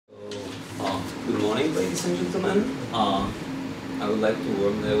Good morning, ladies and gentlemen. I would like to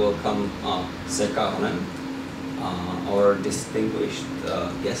warmly welcome Sirkka Ahonen, our distinguished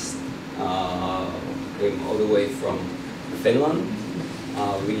guest, came all the way from Finland.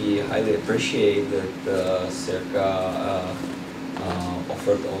 We highly appreciate that Sirkka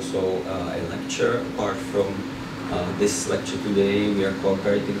offered also a lecture. Apart from this lecture today, we are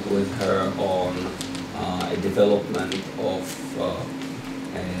cooperating with her on a development of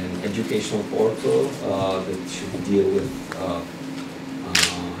an educational portal that should deal with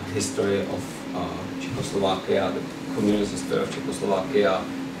history of Czechoslovakia, the communist history of Czechoslovakia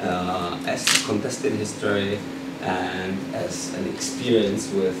as contested history and as an experience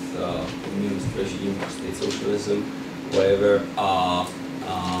with communist regime or state socialism, whatever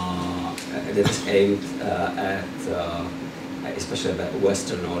that's aimed at especially the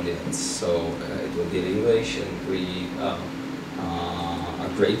Western audience. So it will be in English, and we are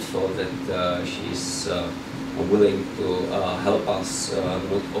grateful that she's willing to help us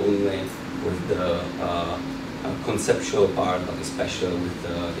not only with the conceptual part, but especially with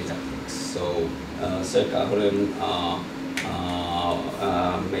the didactics. So Sirkka Ahonen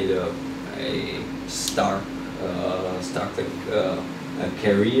made a startling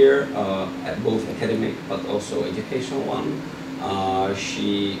career, both academic but also educational one.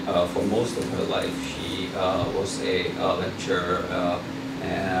 She, for most of her life, she was a lecturer,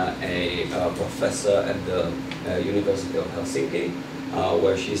 a professor at the University of Helsinki,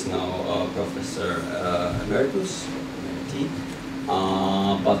 where she's now a professor emeritus,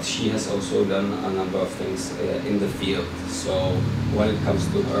 but she has also done a number of things in the field. So when it comes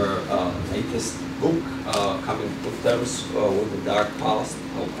to her latest book, coming to terms with the dark past,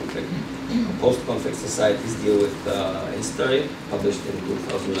 how post-conflict societies deal with history, published in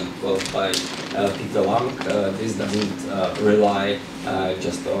 2012 by Peter Lang. This doesn't rely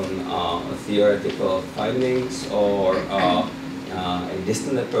just on theoretical findings or a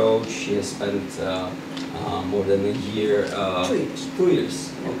distant approach. She has spent more than a year, 2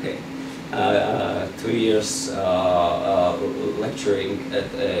 years, okay. 2 years lecturing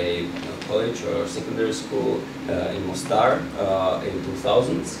at a college or secondary school in Mostar in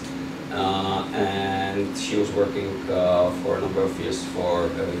 2000s, and she was working for a number of years for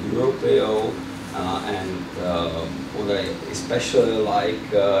Euroclio, and what I especially like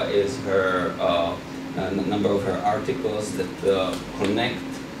is her a number of her articles that connect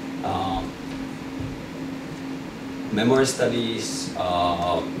memory studies,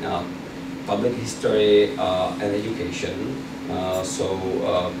 public history, and education. So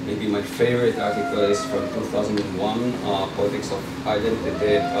maybe my favorite article is from 2001, Politics of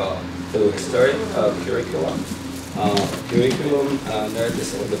Identity through History, curriculum.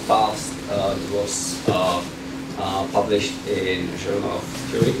 Narratives of the Past was published in Journal of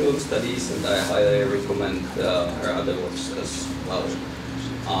Curriculum Studies, and I highly recommend her other works as well.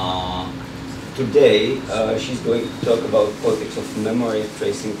 Today, she's going to talk about politics of memory,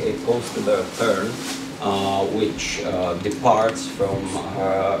 tracing a post-war turn, which departs from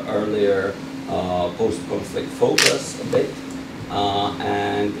her earlier post-conflict focus a bit,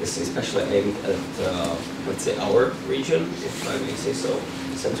 and is especially aimed at, let's say, our region, if I may say so,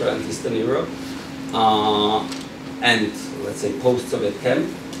 Central and Eastern Europe, and, let's say, post-Soviet camp.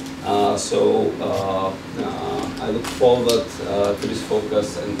 I look forward to this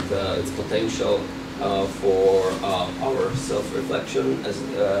focus and its potential for our self-reflection as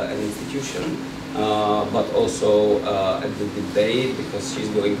an institution, but also at the debate, because she's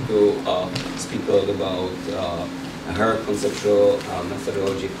going to speak a lot about her conceptual,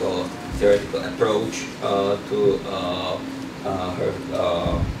 methodological, theoretical approach to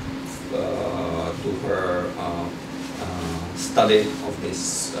her study of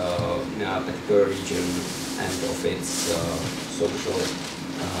this particular region and of its social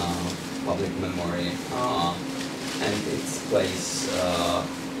public memory and its place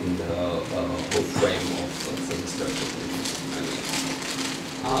in the whole frame of, let's say, historical memory.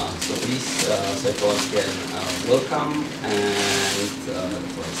 So please, Sirkka, once again, welcome, and the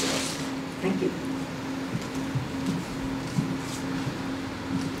floor is yours. Thank you.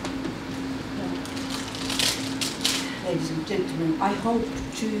 Ladies and gentlemen, I hope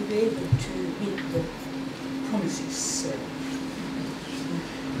to be able to meet the promises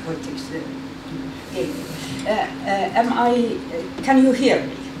politics gave me. Can you hear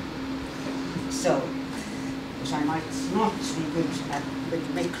me? So, because I might not be good at with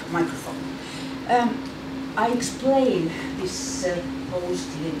microphone. I explain this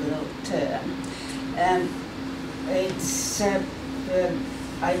post-liberal term. It's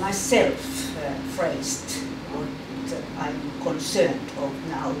I myself phrased or I'm concerned of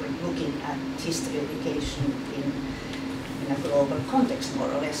now when looking at history education in a global context,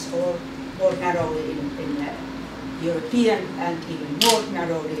 more or less, or more narrowly in European and even more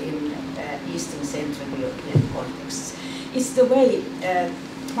narrowly in Eastern Central European contexts. It's the way,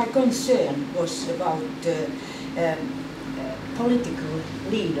 my concern was about political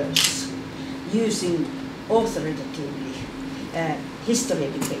leaders using authoritatively history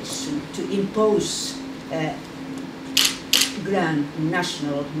education to impose grand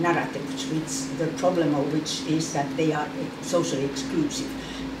national narratives, which the problem of which is that they are socially exclusive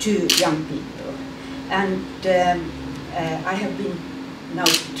to young people. And I have been now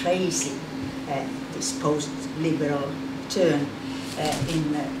tracing this post-liberal turn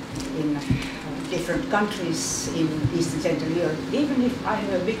in different countries in Eastern Central Europe. Even if I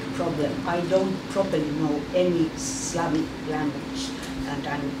have a big problem, I don't properly know any Slavic language.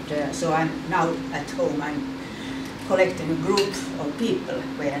 And so I'm now at home, I'm collecting a group of people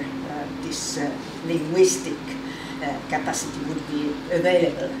where this linguistic capacity would be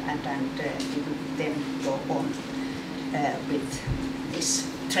available, and we would then go on with this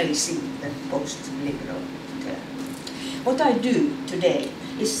tracing the post-liberal term. What I do today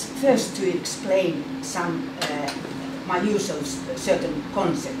is first to explain some my use of certain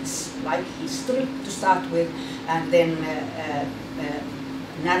concepts like history to start with, and then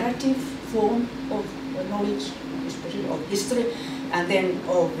narrative form of knowledge, especially of history, and then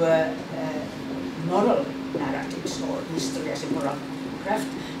of moral narratives or history as a moral craft,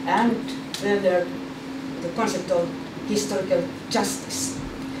 and further the concept of historical justice.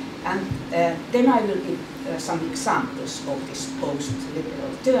 And then I will give some examples of this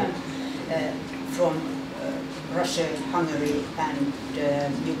post-liberal turn from Russia, Hungary, and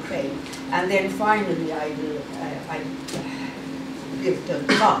Ukraine. And then finally I will give the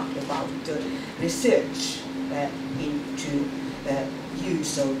talk about research into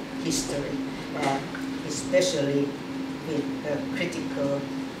use of history, especially with a critical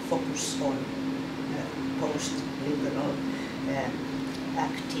focus on post-liberal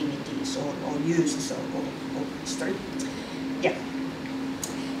activities or uses of history. Yeah,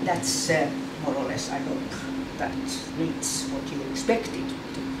 that's more or less, I hope that meets what you expected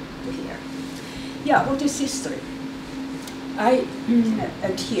to hear. Yeah, what is history? I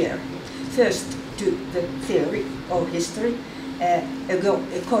adhere first to the theory of history,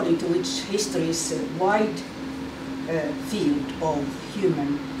 according to which history is a wide field of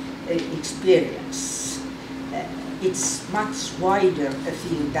human experience. It's much wider a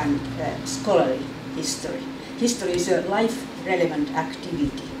field than scholarly history. History is a life-relevant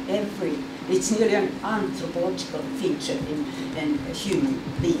activity. It's nearly an anthropological feature in human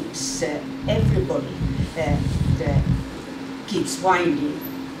beings. Everybody keeps winding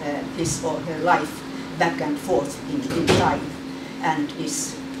his or her life back and forth in time and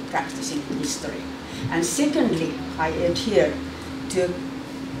is practicing history. And secondly, I adhere to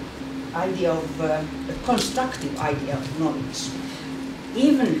idea of a constructive idea of knowledge.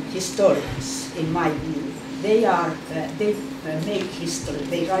 Even historians, in my view, they make history,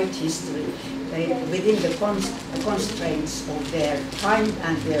 they write history within the constraints of their time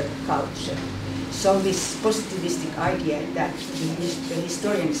and their culture. So this positivistic idea that the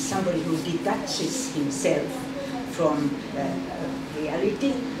historian is somebody who detaches himself from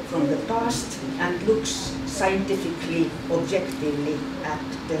reality, from the past, and looks scientifically, objectively at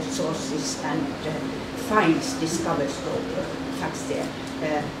the sources and discovers the facts there.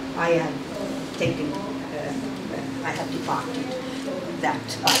 I have departed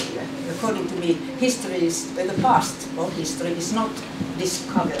that idea. According to me, history is the past of history is not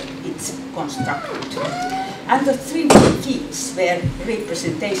discovered; it's constructed. And the three fields where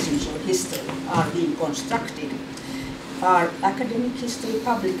representations of history are being constructed are academic history,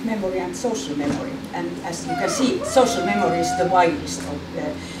 public memory, and social memory. And as you can see, social memory is the widest of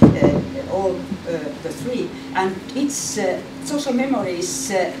all the three. And it's social memory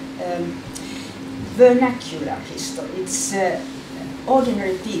is vernacular history. It's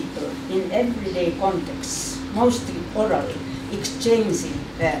ordinary people in everyday contexts, mostly orally, exchanging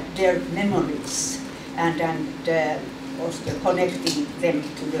their memories and also connecting them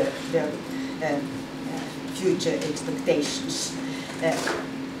to their future expectations.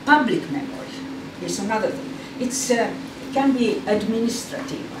 Public memory is another thing. It's can be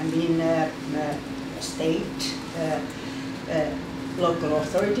administrative. I mean, state, local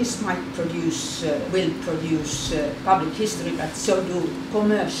authorities might will produce public history, but so do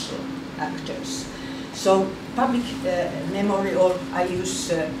commercial actors. So public memory, or I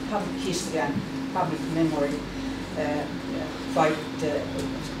use public history and public memory quite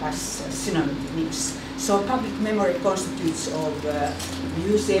as synonyms. So public memory constitutes of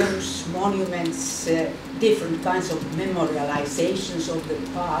museums, monuments, different kinds of memorializations of the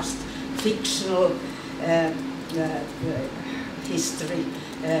past, fictional history,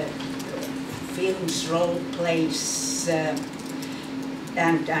 films, role plays,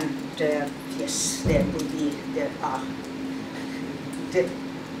 and yes, there are the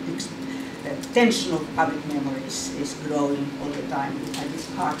extension of public memories is growing all the time. And these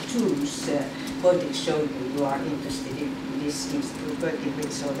cartoons, Koitik showed me, you are interested in this Institute working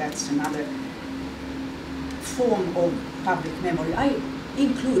with, so that's another form of public memory. I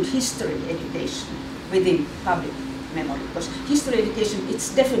include history education within public memory, because history education, it's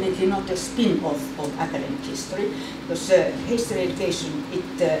definitely not a spin-off of academic history, because history education,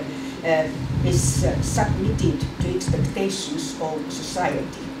 it is submitted to expectations of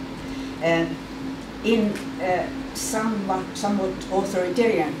society. In somewhat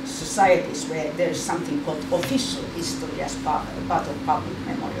authoritarian societies where there is something called official history as part of public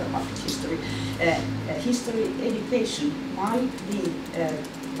memory or public history, history education might be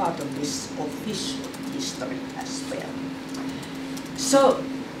part of this official history as well. So,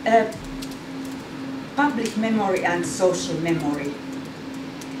 public memory and social memory,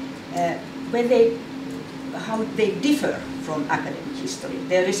 how they differ from academic history.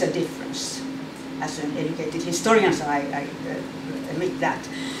 There is a difference. As an educated historian, so I admit that.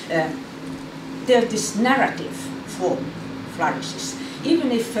 There this narrative form flourishes.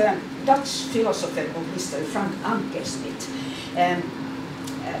 Even if Dutch philosopher of history, Frank Ankersmit,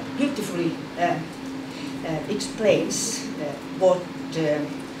 beautifully explains what the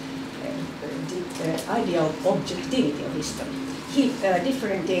idea of objectivity of history. He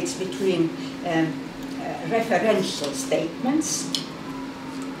differentiates between referential statements,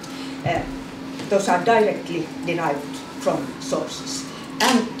 those are directly derived from sources,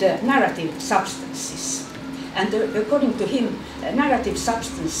 and narrative substances. And according to him, narrative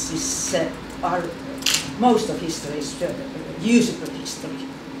substances are, most of history is usable history.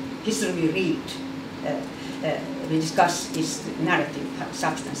 History we read, we discuss is narrative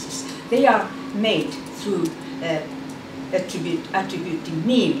substances. They are made through attributing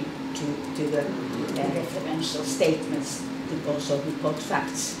meaning to the referential statements, also we call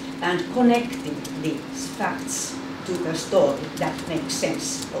facts, and connecting these facts to a story that makes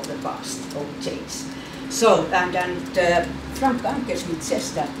sense of the past, of change. So, and Frank Ankersmit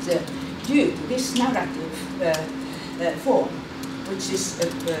says that due to this narrative form, which is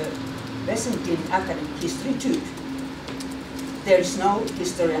present in academic history too, there is no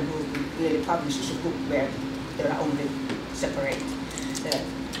historian who really publishes a book where there are only separate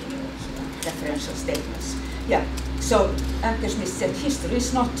referential statements. Yeah. So Ankersmit said history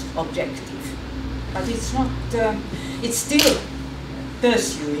is not objective, but it's not. It's still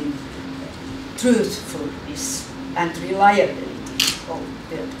pursuing truthfulness and reliability of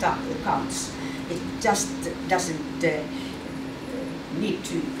the accounts. It just doesn't need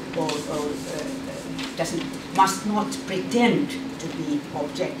to, or must not pretend to be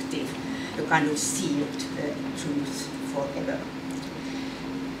objective, a kind of sealed truth forever.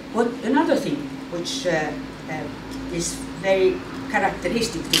 Another thing which is very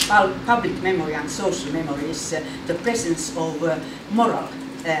characteristic to public memory and social memory is the presence of moral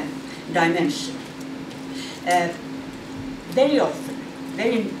dimension. Very often,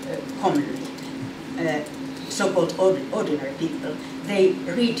 very commonly, so-called ordinary people, they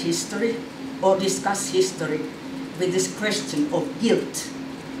read history or discuss history with this question of guilt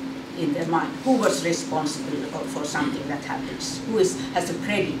in their mind. Who was responsible for something that happens? Who has the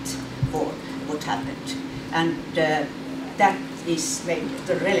credit for what happened? And that is maybe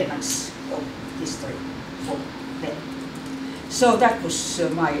the relevance of history for them. So that was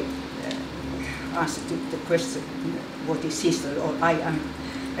my answer to the question, what is history? Or I am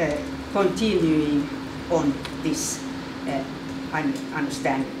continuing on this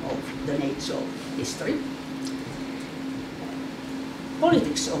understanding of the nature of history.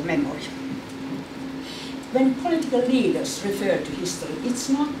 Politics of memory. When political leaders refer to history, it's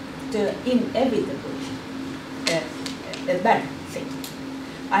not inevitably a bad thing.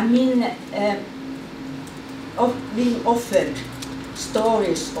 I mean, of being offered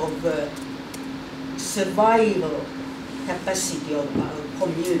stories of survival capacity of our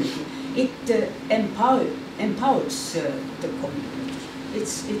community, it empowers the community.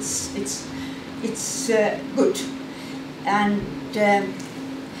 It's good. And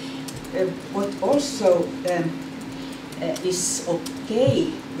what also is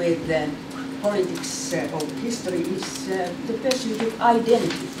okay with politics of history is the pursuit of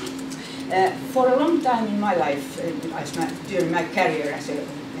identity. For a long time in my life, during my career as a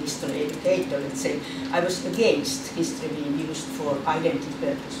history educator, let's say, I was against history being used for identity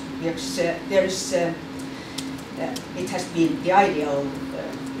purpose, because it has been the idea of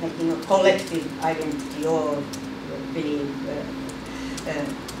making a collective identity or believe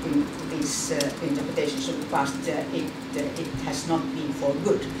in these interpretations of the past. It has not been for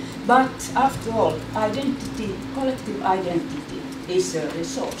good. But after all, identity, collective identity, is a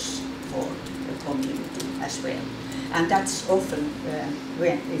resource for the community as well. And that's often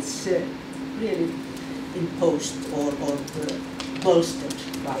when it's really imposed or bolstered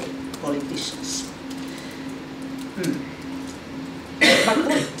by politicians. But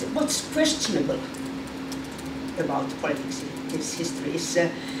what's questionable about politics is history is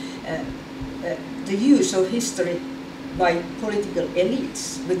the use of history by political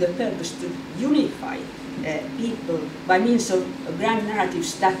elites with the purpose to unify people by means of grand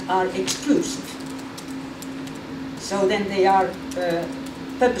narratives that are exclusive. So then they are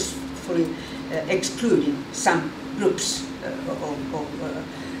purposefully excluding some groups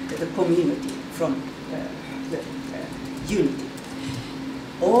of the community from the unity.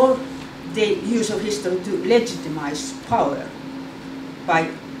 Or the use of history to legitimize power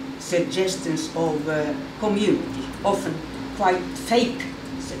by suggestions of community, often quite fake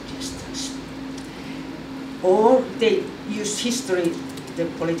suggestions. Or they use history, the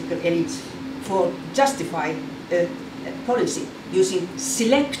political elites, for justifying a policy using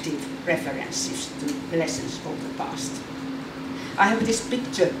selective references to lessons of the past. I have this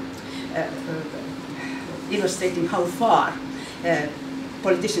picture illustrating how far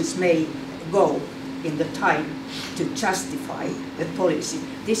politicians may go in the time to justify a policy.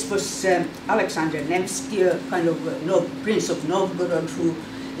 This was Alexander Nevsky, a kind of Prince of Novgorod, who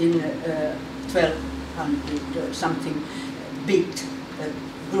in 1200 something beat a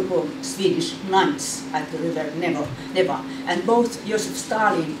group of Swedish knights at the river Neva. And both Joseph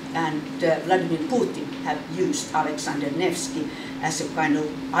Stalin and Vladimir Putin have used Alexander Nevsky as a kind of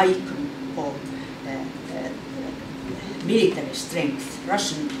icon of military strength,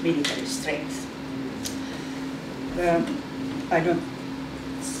 Russian military strength. I don't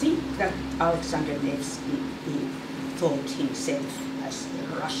think that Alexander Nevsky thought himself as a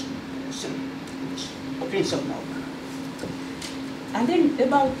Russian person, Prince of Novgorod. And then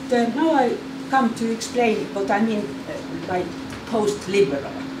about, now I come to explain what I mean by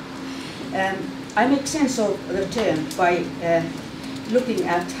post-liberal. I make sense of the term by looking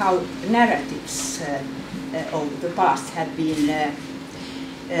at how narratives of the past have been,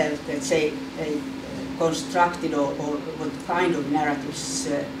 let's say, constructed, or what kind of narratives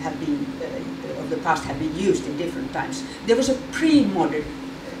have been of the past have been used in different times. There was a pre-modern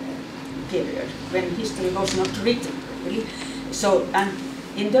period when history was not written, really. So, and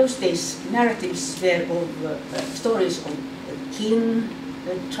in those days, narratives were of stories of a king,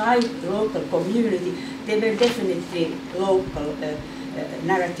 a tribe, local community. They were definitely local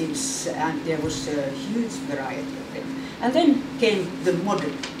narratives, and there was a huge variety of them. And then came the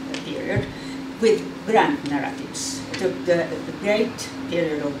modern period with grand narratives. The great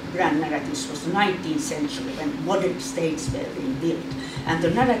period of grand narratives was the 19th century, when modern states were being built. And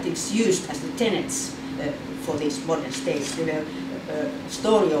the narratives used as the tenets for these modern states, they were a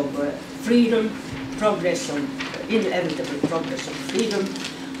story of freedom, progress, of inevitable progress of freedom,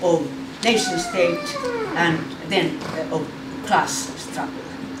 of nation state, and then of class struggle.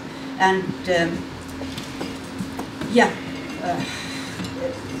 And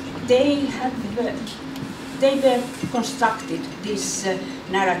they were constructed, these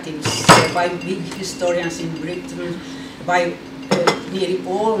narratives, by big historians in Britain, by nearly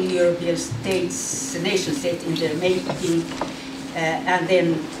all European states, nation states in their making, and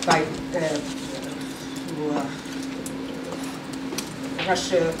then by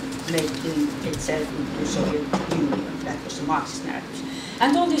Russia making itself into Soviet Union. That was the Marxist narratives.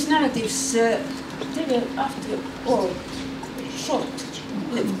 And all these narratives, they were after all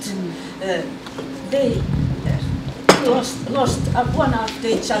short-lived. They lost one after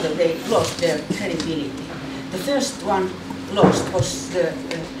each other. They lost their credibility. The first one lost was the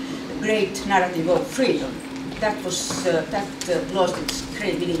great narrative of freedom. That was that lost its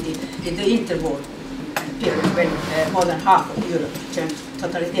credibility in the interwar period, when more than half of Europe turned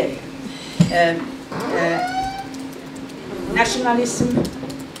totalitarian. Nationalism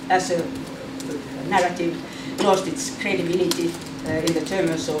as a narrative lost its credibility in the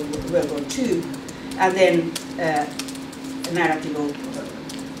terms of World War II, and then a narrative of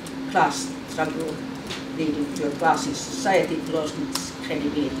class struggle leading to a classist society lost its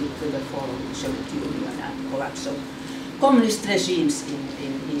credibility with the fall of the Soviet Union and collapse of communist regimes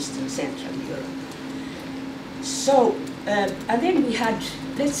in Eastern Central Europe. So, and then we had,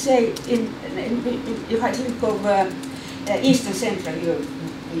 let's say, if I think of Eastern Central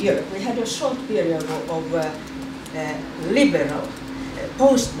Europe, we had a short period of liberal,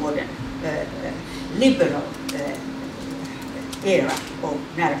 postmodern, liberal era of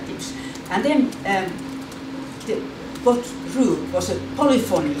narratives. And then what ruled was a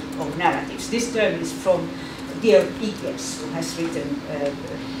polyphony of narratives. This term is from Georg Igels, who has written a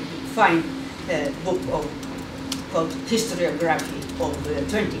fine book called Historiography of the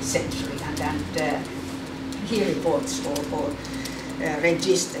 20th Century, and he reports or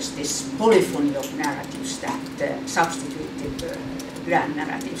registers this polyphony of narratives that substituted grand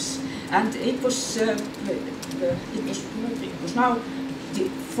narratives. And it was now the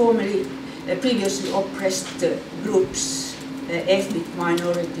formerly previously oppressed groups, ethnic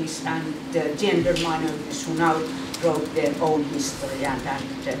minorities and gender minorities, who now wrote their own history and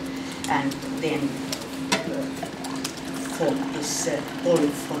then formed this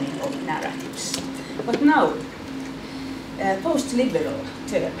polyphony of narratives. But now, post-liberal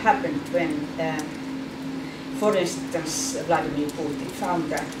happened when, for instance, Vladimir Putin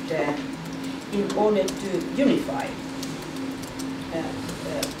found that in order to unify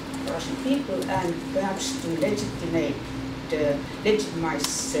Russian people and perhaps to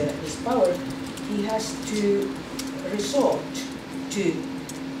legitimize his power, he has to resort to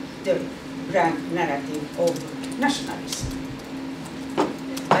the grand narrative of nationalism.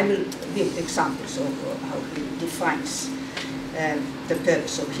 I will give examples of how he defines the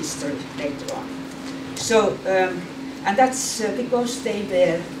purpose of history later on. So, and that's because they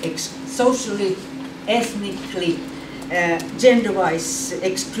were socially, ethnically, gender-wise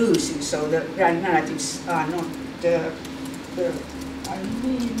exclusive, so the grand narratives are not, I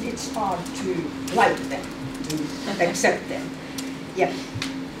mean, it's hard to like them, to accept them. Yeah.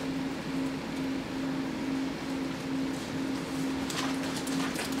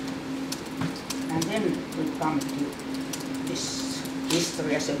 And then we come to this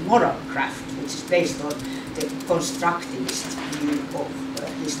history as a moral craft, which is based on the constructivist view of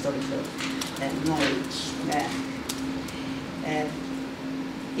historical knowledge.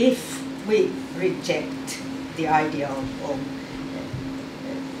 If we reject the idea of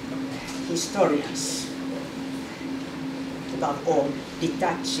historians, above all,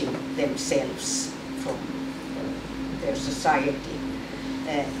 detaching themselves from their society,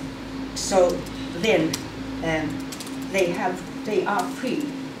 so then they are free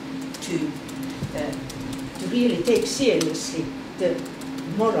to really take seriously the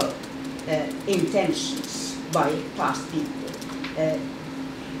moral intentions by past people.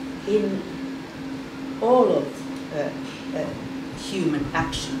 In all of human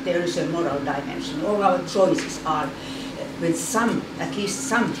action, there is a moral dimension. All our choices are with some, at least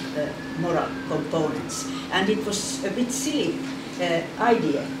some moral components. And it was a bit silly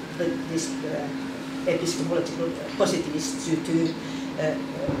idea with this epistemological positivists to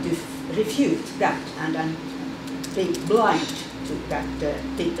refute that and be blind to that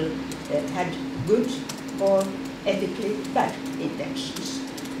people had good or ethically bad intentions.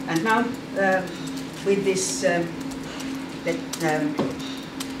 And now with this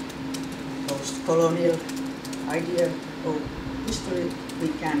post-colonial idea of history, we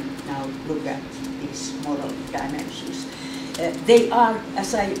can now look at these moral dimensions. They are,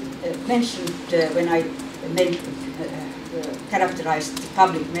 as I mentioned when I characterized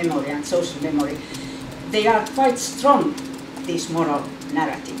public memory and social memory, they are quite strong, these moral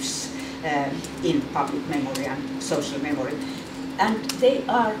narratives in public memory and social memory. And they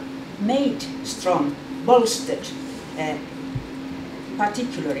are made strong, bolstered,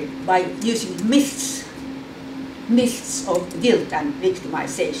 particularly by using myths of guilt and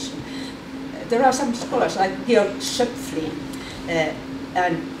victimization. There are some scholars like Georg Schöpflin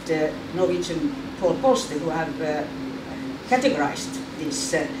and Norwegian Paul Poster who have categorized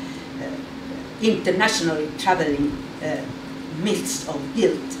these internationally traveling myths of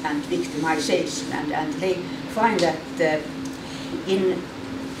guilt and victimization, and they find that in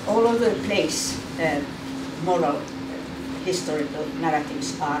all over the place moral historical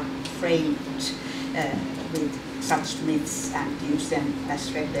narratives are framed with such myths and use them as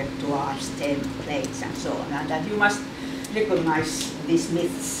repertoires, templates and so on. And you must recognize these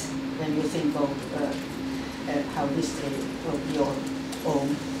myths when you think of how history of your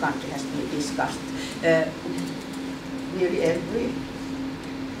own country has been discussed. Nearly every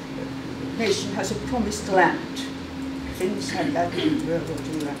nation has a promised land. Finns had that in World War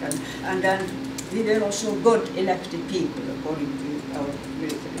II, and then we were also God-elected people according to our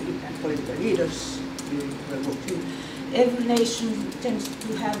military and political leaders during World War II. every nation tends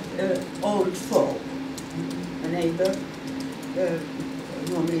to have an old foe, a neighbor,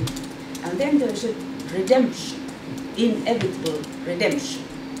 normally. And then there's a redemption, inevitable redemption.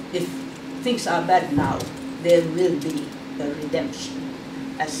 If things are bad now, there will be a redemption,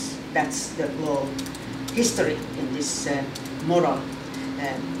 as that's the law of history in this moral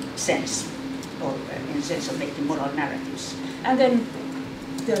sense, or in the sense of making moral narratives. And then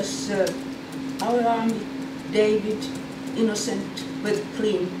there's our army, David, innocent with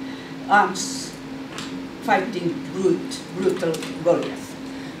clean arms, fighting brutal Goliath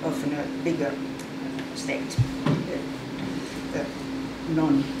of a bigger state,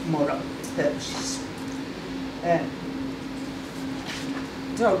 non-moral purposes.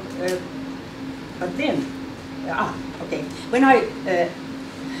 But then, okay, when I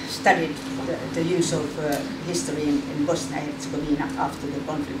studied the use of history in Bosnia and Herzegovina after the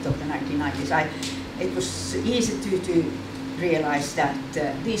conflict of the 1990s, it was easy to realize that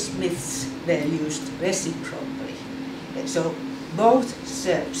these myths were used reciprocally. So both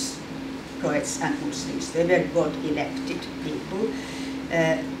Serbs, Croats and Muslims, they were God-elected people.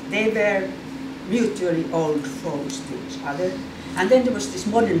 They were mutually old foes to each other. And then there was this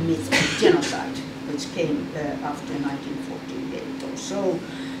modern myth of genocide, which came after 1948 or so.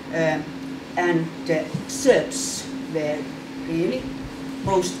 And Serbs were really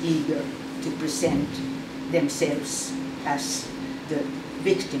most eager to present themselves as the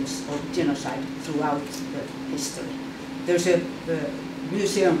victims of genocide throughout the history. There's a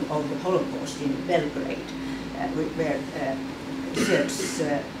museum of the Holocaust in Belgrade, where Serbs,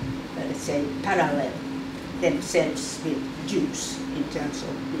 let's say, parallel themselves with Jews in terms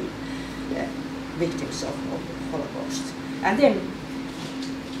of the victims of the Holocaust. And then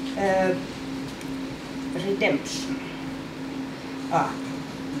redemption.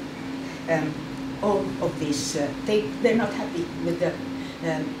 All of these, they're not happy with the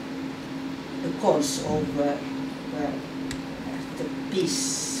cause of the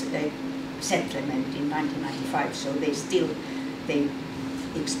peace settlement in 1995, so they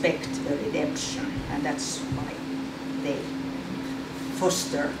expect a redemption, and that's why they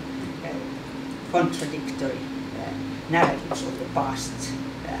foster contradictory narratives of the past,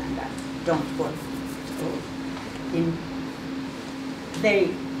 and don't want to, in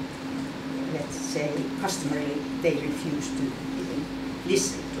very, let's say, customarily, they refuse to even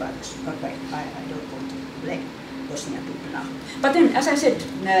listen to others. Okay, I don't want to blame Bosnian people now. But then, as I said,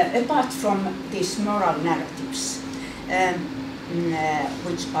 apart from these moral narratives,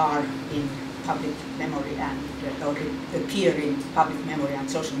 which are in public memory and or appear in public memory and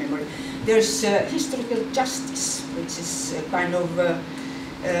social memory, there's historical justice, which is a kind of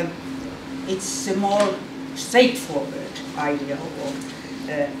it's a more straightforward idea of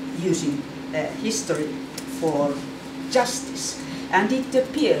using history for justice, and it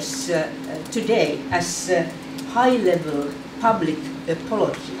appears today as high-level public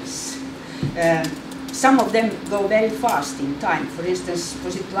apologies. Some of them go very fast in time. For instance,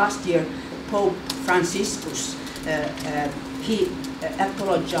 was it last year, Pope Franciscus, he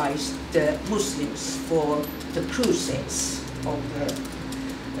apologized Muslims for the Crusades of the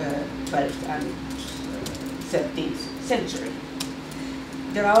 12th and 13th century.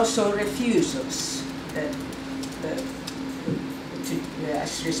 There are also refusals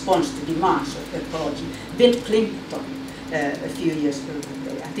as response to demands of apology. Bill Clinton, a few years ago,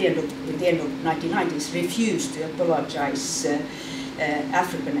 at the end of 1990s, refused to apologize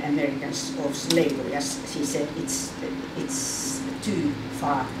African Americans of slavery, as he said it's too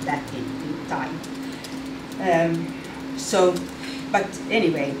far back in time. But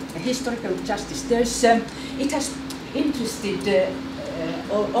anyway, historical justice. There's it has interested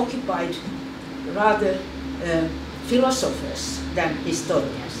or occupied rather philosophers than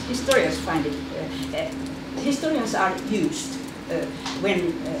historians. Historians find it. Historians are used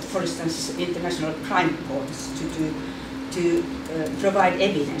when, for instance, international crime courts to provide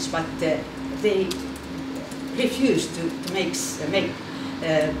evidence, but they refuse to make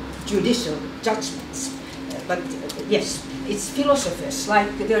judicial judgments. But yes, it's philosophers,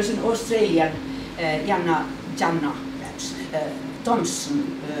 like there's an Australian, Janna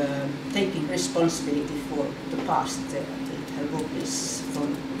Thompson, taking responsibility for the past. Her book is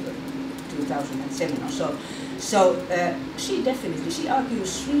from 2007 or so. So she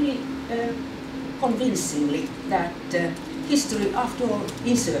argues really convincingly that history, after all,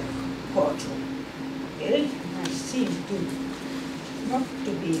 is a courtroom. Okay? I seem not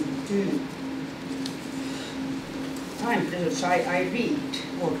to be too time pressure, so I read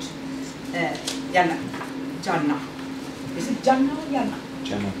what Janna. Is it Janna or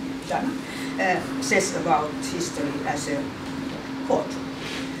Janna? Dana, says about history as a courtroom.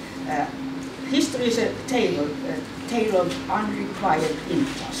 History is a tale of unrequired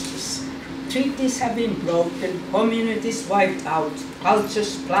injustice. Treaties have been broken, communities wiped out,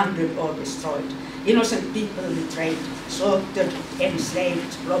 cultures plundered or destroyed, innocent people betrayed, slaughtered,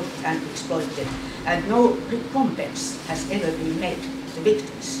 enslaved, robbed and exploited, and no recompense has ever been made to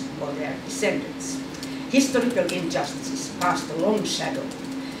victims or their descendants. Historical injustices cast a long shadow.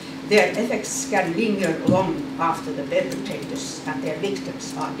 Their effects can linger long after the perpetrators and their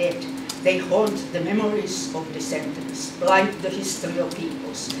victims are dead. They haunt the memories of descendants, blight the history of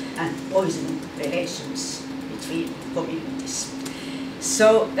peoples, and poison relations between communities.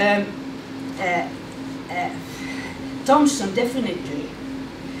 So Thompson definitely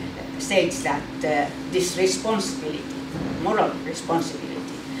states that this responsibility, moral responsibility,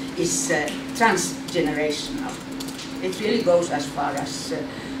 is transgenerational. It really goes as far as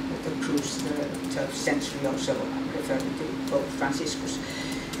the Cruz, the 12th century or so, I'm referring to Pope Franciscus.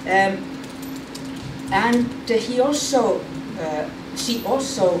 And she also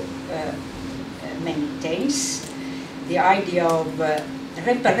maintains the idea of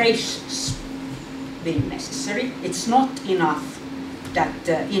reparations being necessary. It's not enough that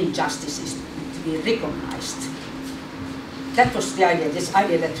injustice is to be recognized. That was the idea, this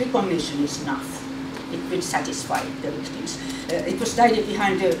idea that recognition is enough. It will satisfy the victims. It was the idea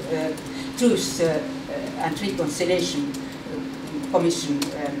behind the Truth and Reconciliation Commission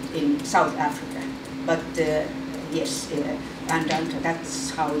in South Africa. But yes, and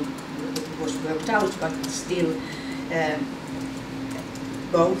that's how it was worked out, but still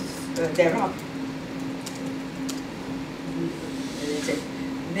both, there are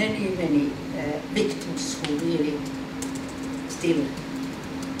many victims who really still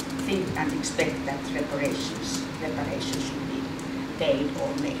think and expect that reparations should be paid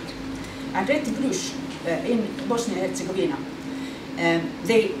or made. And retribution in Bosnia and Herzegovina,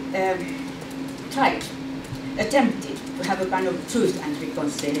 they attempted to have a kind of Truth and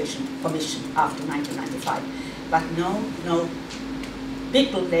Reconciliation Commission after 1995, but no,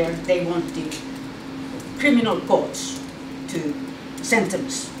 people there, they wanted criminal courts to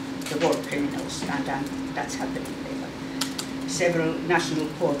sentence the war criminals, and that's happening. Several national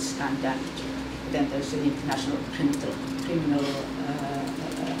courts, and then there's an international criminal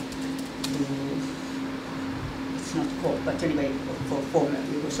it's not court, but anyway, for former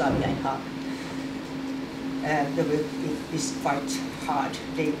Yugoslavia in Hague. The work is quite hard.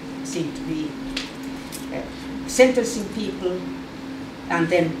 They seem to be sentencing people and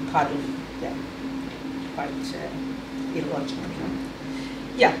then pardoning them. Quite illogical.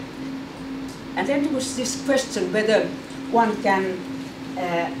 Yeah. And then there was this question whether one can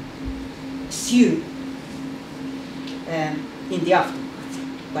sue in the aftermath,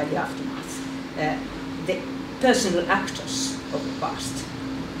 by the aftermath, the personal actors of the past,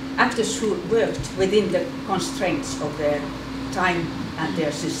 actors who worked within the constraints of their time and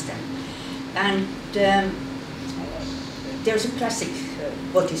their system. And there's a classic,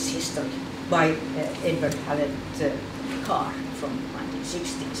 What is History, by Edward Hallett Carr from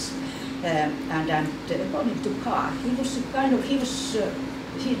 1960s. And according to Carr, he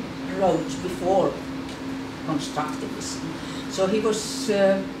wrote before constructivism. So he was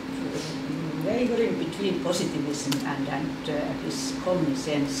wavering between positivism and his common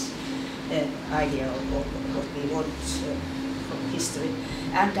sense idea of what we want from history.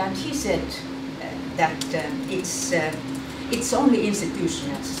 And he said that it's only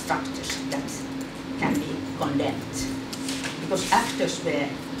institutional structures that can be condemned, because actors were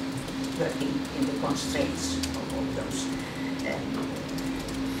working in the constraints of all those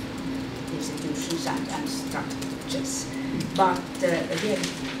institutions and structures. But again,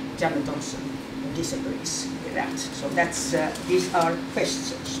 Janne Thompson disagrees with that. So that's these are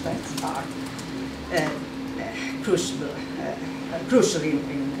questions that are crucial in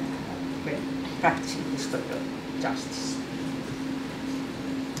when practicing historical justice.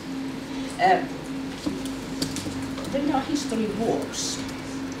 Then there are history wars.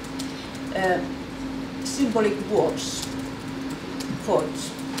 Symbolic wars fought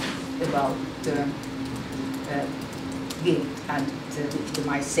about guilt and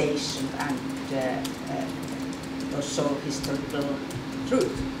victimization and also historical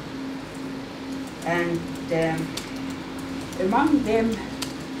truth. And among them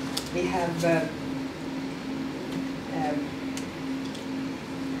we have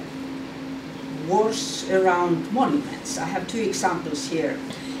wars around monuments. I have two examples here.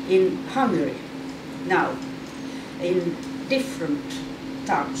 In Hungary now, in different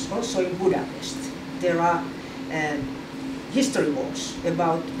towns, also in Budapest, there are history wars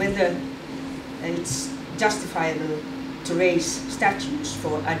about whether it's justifiable to raise statues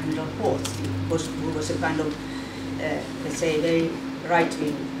for Admiral Horthy, who was a kind of, let's say, very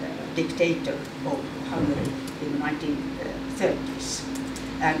right-wing dictator of Hungary in the 1930s.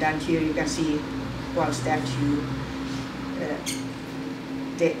 And here you can see one statue.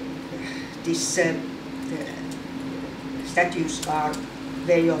 These statues are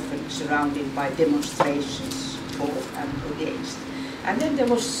very often surrounded by demonstrations for and against. And then there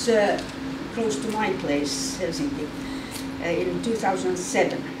was, close to my place, Helsinki, in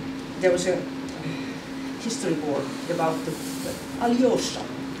 2007, there was a history war about the Alyosha,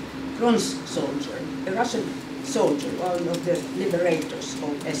 bronze soldier, a Russian soldier, one of the liberators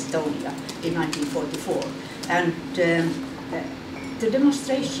of Estonia in 1944. And the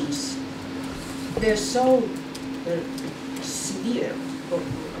demonstrations were so severe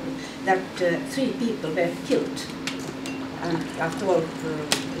that 3 people were killed. And after all,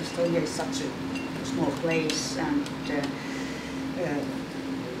 Estonia is such a small place, and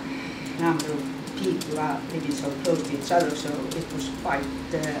number of people are living so close to each other, so it was quite,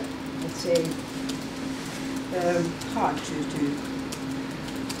 let's say, hard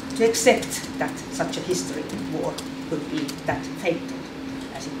to accept that such a history war could be that fatal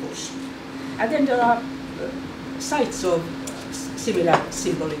as it was. And then there are sites of similar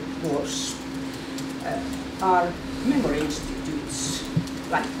symbolic wars are memory institutes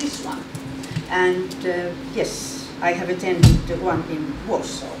like this one. And yes, I have attended one in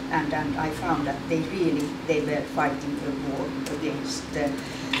Warsaw, and I found that they were fighting a war against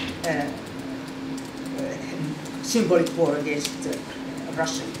symbolic war against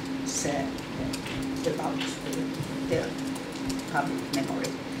Russians about their public memory.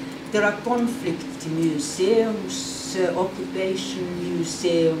 There are conflict museums, occupation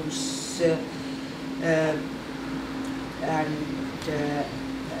museums, and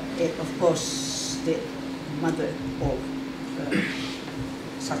of course the mother of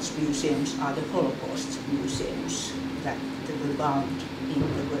such museums are the Holocaust museums that were bound in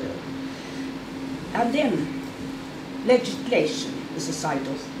the world. And then legislation is a site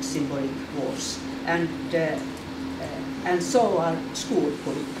of symbolic wars, and so are school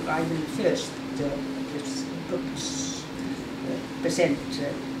curricula. I will first present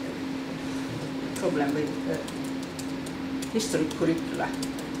problem with history curricula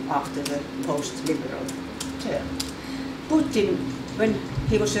after the post-liberal term. Putin, when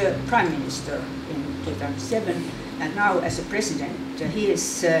he was a prime minister in 2007, and now as a president, he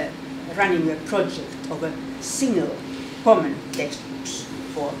is running a project of a single common textbooks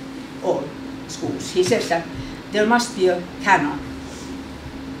for all schools. He says that there must be a canon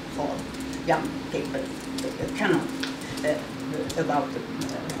for young people, a canon about the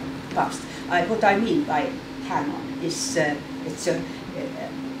past. What I mean by canon is it's a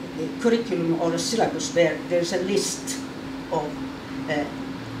curriculum or a syllabus where there's a list of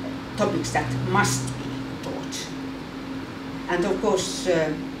topics that must be taught. And of course,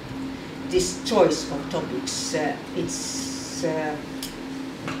 this choice of topics, it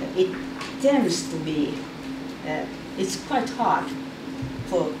tends to be, it's quite hard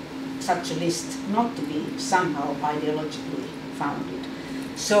for such a list not to be somehow ideologically founded.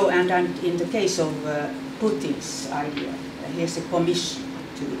 So, and in the case of Putin's idea, here's a commission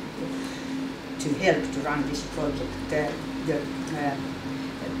to help to run this project. The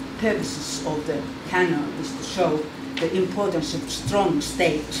purposes of the canon is to show the importance of strong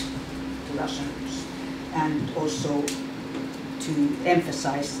state to Russians, and also to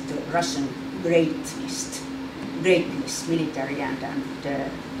emphasize the Russian greatness, military and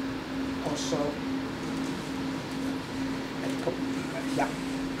also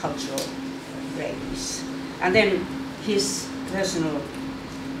cultural greatness. And then his personal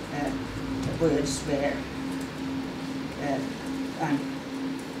words were, and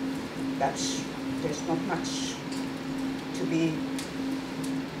there's not much to be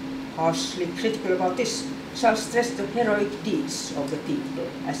harshly critical about this, shall stress the heroic deeds of the people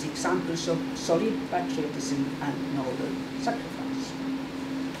as examples of solid patriotism and noble sacrifice.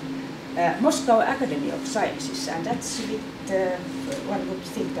 Moscow Academy of Sciences, and that's a bit, one would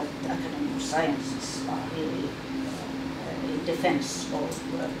think that the Academy of Sciences are really in defense of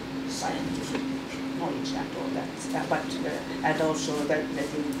scientific knowledge and all that, but and also that they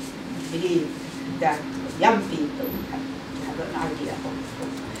believe that young people have an idea of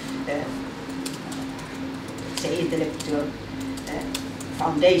say intellectual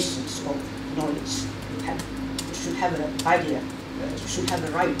foundations of knowledge, should have an idea, should have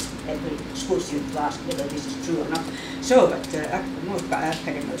a right, every school student to ask whether this is true or not. So, but Moscow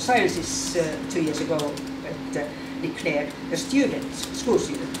Academy of Sciences 2 years ago declared, a student, school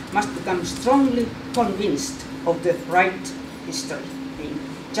student, must become strongly convinced of the right history being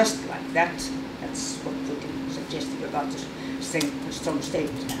just like that. That's what Putin suggested about the strong state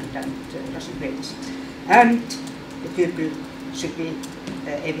and Russian greatness. And the pupil should be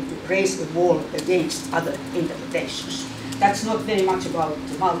able to raise a wall against other interpretations. That's not very much about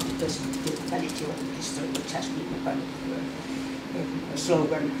the multi-perspectivality of history, which has been a kind of a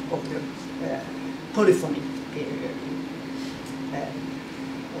slogan of the polyphonic period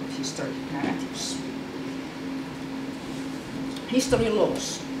of history narratives. History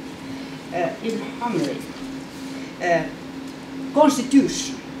laws. In Hungary,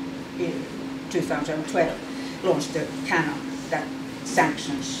 Constitution in 2012 launched a canon that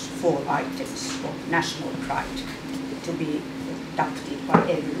sanctions 4 items of national pride to be adopted by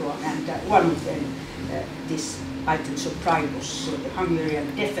everyone, and one of them, these items of pride, was the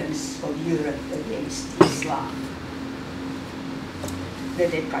Hungarian defense of Europe against Islam. They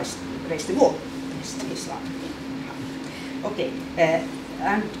raised the war against Islam. Okay,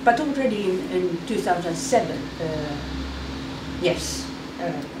 but already in 2007, yes,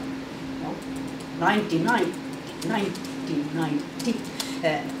 no, 1990,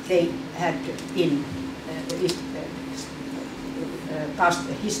 they had passed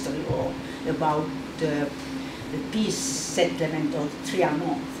a history law about the peace settlement of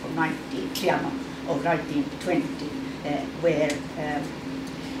Trianon of 1920, where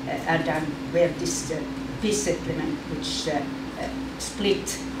this peace settlement, which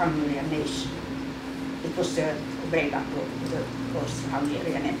split Hungarian nation. It was the breakup of the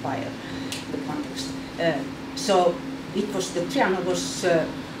Austro-Hungarian Empire, the context. So it was, the Trianon was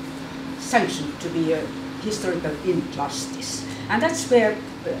sanctioned to be a historical injustice. And that's where,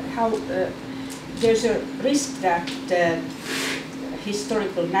 there's a risk that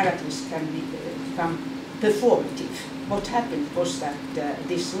historical narratives can become performative. What happened was that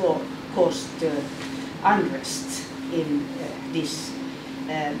this law caused unrest in this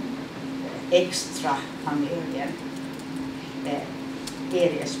extra Hungarian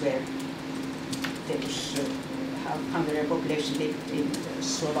areas where there was Hungarian population lived in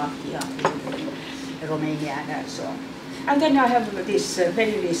Slovakia, in Romania, and so on. And then I have these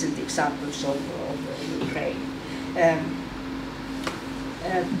very recent examples of Ukraine.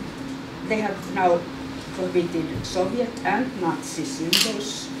 They have now forbidden Soviet and Nazi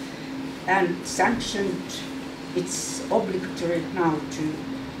symbols and sanctioned. It's obligatory now to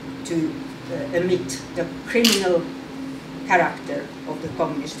omit the criminal character of the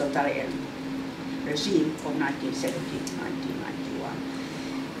communist totalitarian regime of 1917 to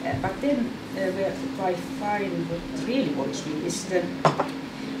 1991. But then where I find what really worries me is the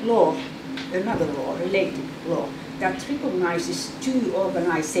law, another law, related law, that recognizes 2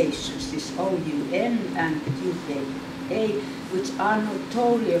 organizations, this OUN and UKA, which are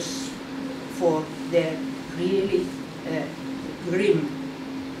notorious for their really grim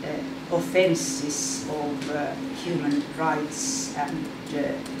offenses of human rights and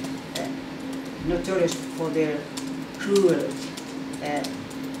notorious for their cruel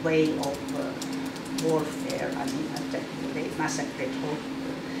way of warfare. I mean, they massacred whole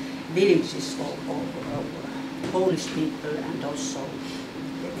villages of Polish people, and also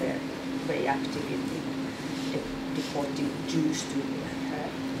they were very active in deporting Jews to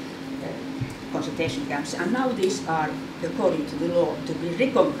concentration camps. And now these are, according to the law, to be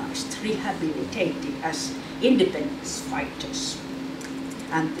recognized, rehabilitated as independence fighters.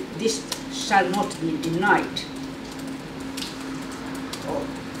 And this shall not be denied. Or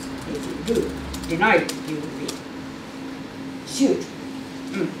if you do deny it, you will be sued.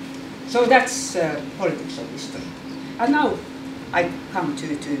 So that's politics of history. And now I come to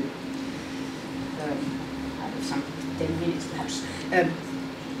I have some 10 minutes perhaps,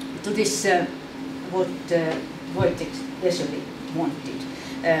 to this what Wojtek especially wanted,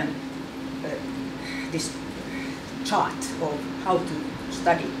 this chart of how to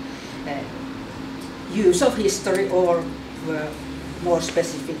study use of history, or more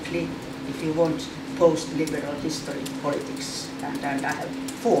specifically, if you want, post-liberal history, politics. And I have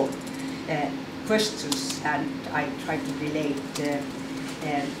 4 questions, and I try to relate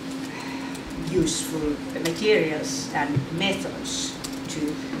useful materials and methods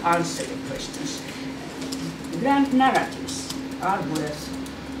to answer the questions. Grand narratives are worth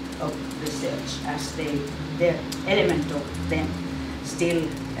of research, as the element of them still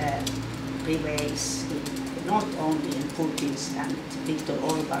prevails not only in Putin's and Viktor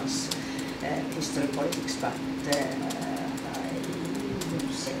Orban's history politics, but I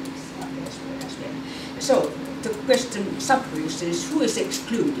would say elsewhere as well. So the sub-question is, who is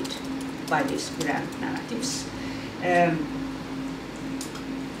excluded by these grand narratives? And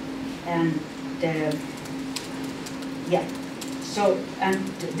yeah, so and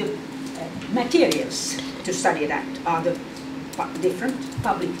the materials to study that are the different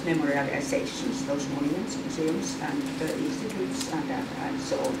public memorializations, those monuments, museums, and institutes, and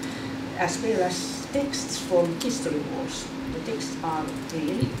so on, as well as texts from history wars. The texts are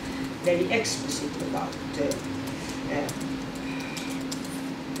really very explicit about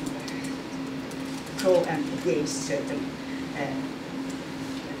pro and against certain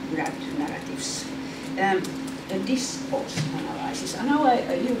grand narratives. A discourse analysis. And now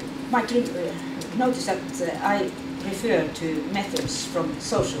you might notice that I refer to methods from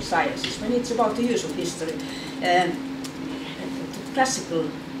social sciences when it's about the use of history. The classical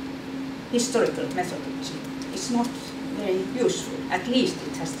historical methodology is not very useful. At least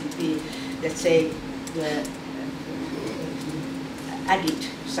it has to be, let's say, added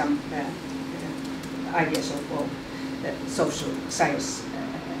some ideas of social science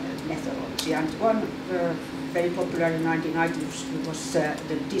methodology. And one very popular in 1990s was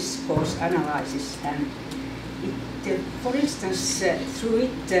the discourse analysis. And it, for instance, through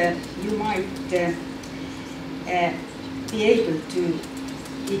it you might be able to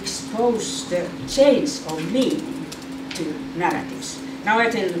expose the change of meaning to narratives. Now I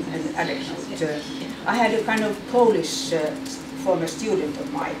tell an anecdote. I had a kind of Polish former student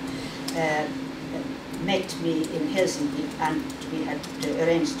of mine met me in Helsinki, and we had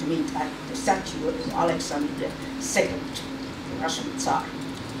arranged to meet at the statue of Alexander II, the Russian Tsar,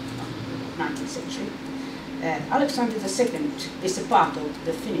 19th century. Alexander II is a part of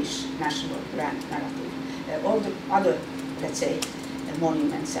the Finnish national grand narrative. All the other, let's say,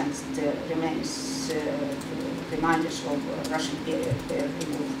 monuments and the remains, reminders of Russian period were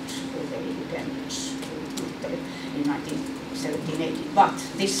removed with the independence in 1917-18. But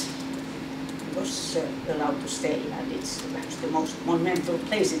this was allowed to stay, and it's perhaps the most monumental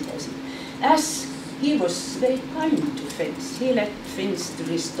place in Helsinki. As he was very kind to Finns, he let Finns to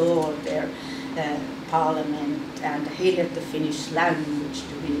restore their parliament, and he let the Finnish language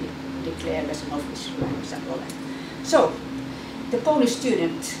to be declared as an official language and all that. So the Polish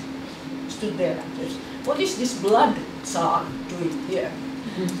student stood there and said, "What is this blood Tsar doing here?"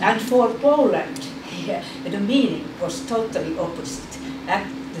 And for Poland, the meaning was totally opposite. At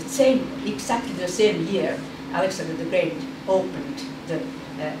the same, exactly the same year, Alexander the Great opened the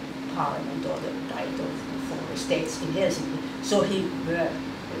parliament or the Diet of Foreign States in Helsinki. So he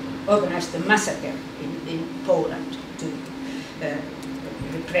organized a massacre in Poland to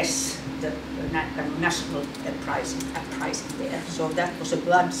repress the national uprising there. So that was a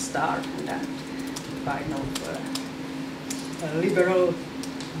blood star and a kind of a liberal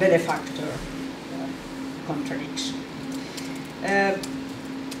benefactor contradiction.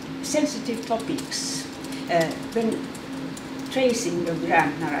 Sensitive topics. When tracing a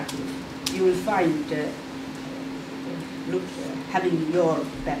grand narrative, you will find, having your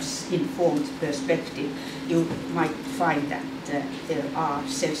perhaps informed perspective, you might find that there are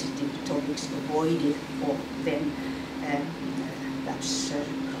sensitive topics avoided or then perhaps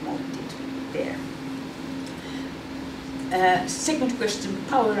promoted there. Second question,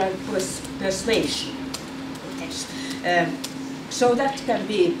 power and persuasion. So that can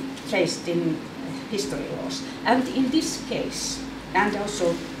be traced in history laws. And in this case, and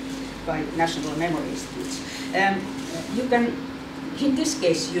also by national memory institutes, you can, in this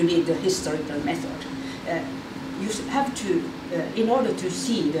case, you need the historical method. You have to, in order to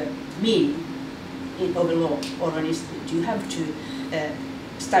see the meaning of a law or an institute, you have to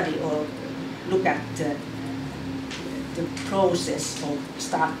study or look at the process of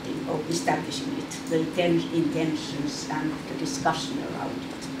starting, of establishing it, the intentions and the discussion around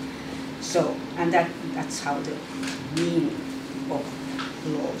it. So, and that's how the meaning of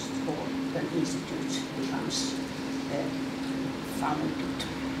laws or an institute becomes founded.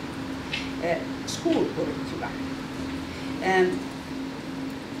 School curricula.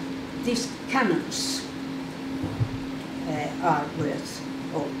 These canons are worth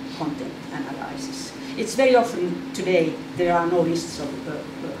of content analysis. It's very often today there are no lists of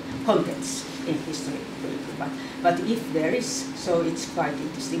contents in history curricula, but if there is, so it's quite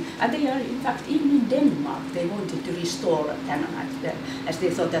interesting. And they are, in fact, even in Denmark, they wanted to restore a canon as they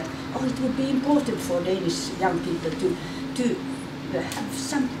thought that, oh, it would be important for Danish young people to have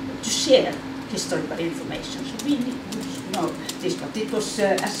some, to share historical information. So we need to know this, but it was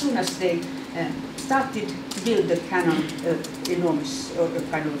as soon as they started to build the canon, enormous or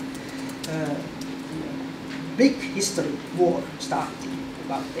kind of big history war started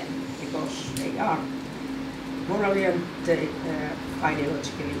about them, because they are morally and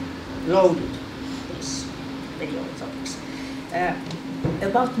ideologically loaded. Yes. very old topics.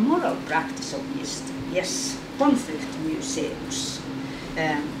 About moral practice of history, yes, conflict museums,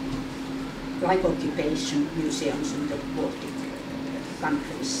 like occupation museums in the Baltic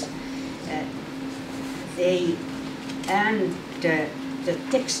countries, and the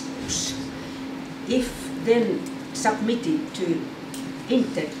textbooks, if then submitted to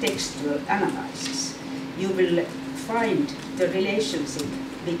intertextual analysis, you will find the relationship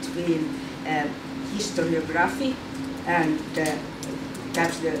between historiography and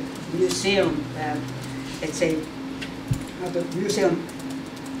perhaps the museum, let's say, the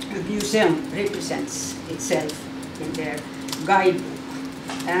museum represents itself in their guidebook,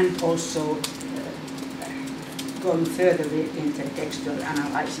 and also going further with intertextual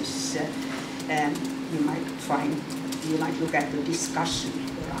analysis, you might look at the discussion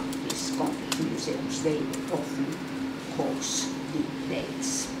around these conflict museums. They often cause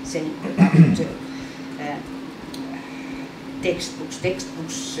debates, saying about textbooks.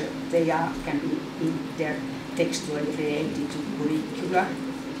 Textbooks, can be intertextually related to curricula,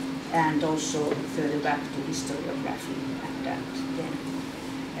 and also further back to historiography, and then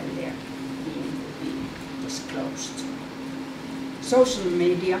they're being disclosed. Social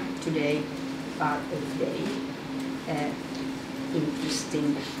media today are a very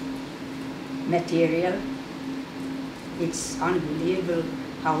interesting material. It's unbelievable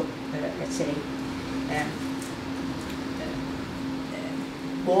how, let's say,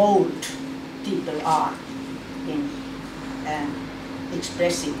 bold people are in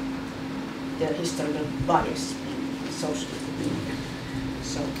expressing their historical bias in social media.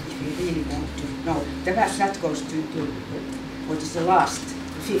 So if you really want to know, that goes to what is the last,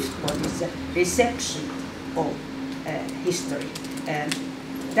 fifth, what is the reception of history.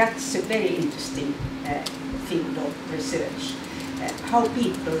 That's a very interesting field of research. How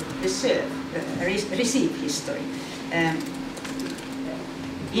people receive history.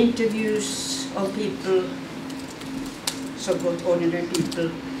 Interviews of people, so-called ordinary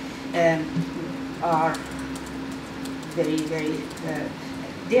people, are very, very,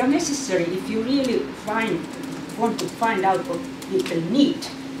 they are necessary if you really want to find out what people need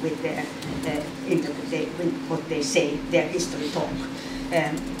with their with what they say, their history talk.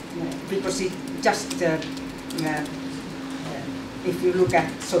 Because it just, if you look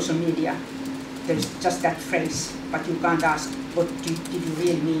at social media, there's just that phrase, but you can't ask what did you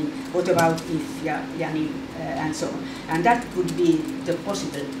really mean, what about if, yani, and so on. And that could be the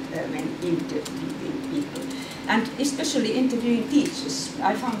possible when interviewing people. And especially interviewing teachers.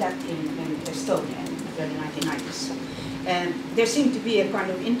 I found that in Estonia in the early 1990s. There seemed to be a kind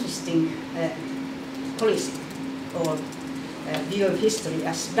of interesting policy or view of history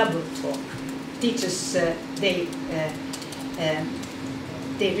as double talk. Teachers, they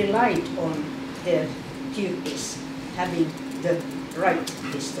relied on their pupils having the right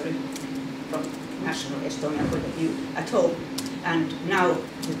history from national Estonian point of view at home. And now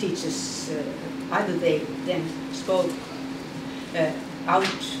the teachers, either they then spoke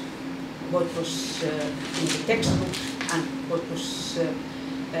out what was in the textbook and what was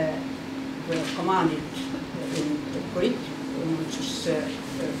commanded in the curriculum, which was,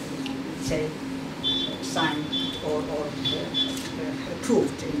 say, signed or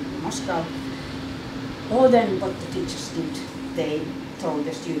approved in Moscow. Or then what the teachers did, they told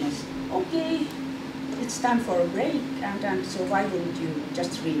the students, okay, it's time for a break, and so why wouldn't you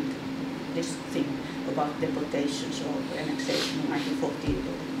just read this thing about deportations or annexation in 1914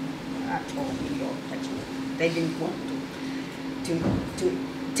 at home in your textbook. They didn't want to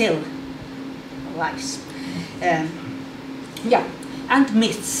tell lies. Yeah, and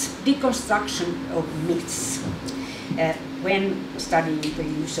myths, deconstruction of myths. When studying the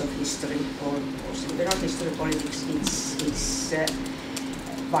use of history or liberal history politics, it's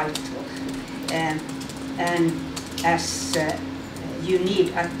vital. And as you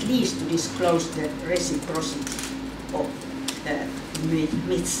need at least to disclose the reciprocity of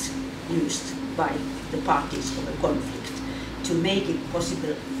myths used by the parties of a conflict to make it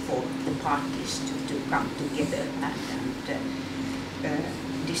possible for the parties to come together and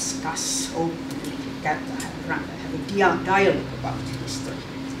discuss openly, have a dialogue about history.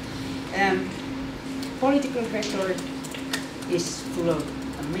 Political rhetoric is full of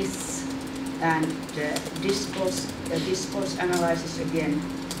myths, and discourse analysis again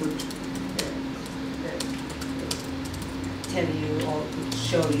would tell you or would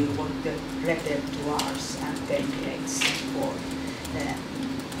show you what the repertoires and templates for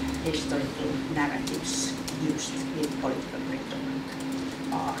historical narratives used in political rhetoric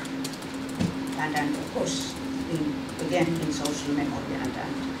are. And of course, again in social memory and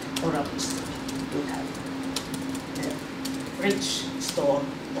oral history, you have rich store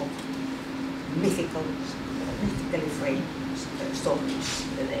of mythically framed stories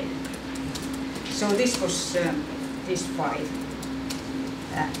available. So this was these 5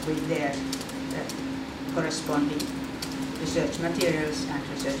 with their corresponding research materials and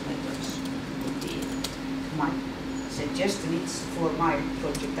research methods would be my suggestion. It's for my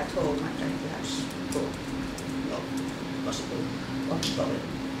project at home and perhaps for your possible ongoing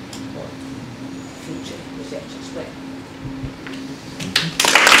or future research as well.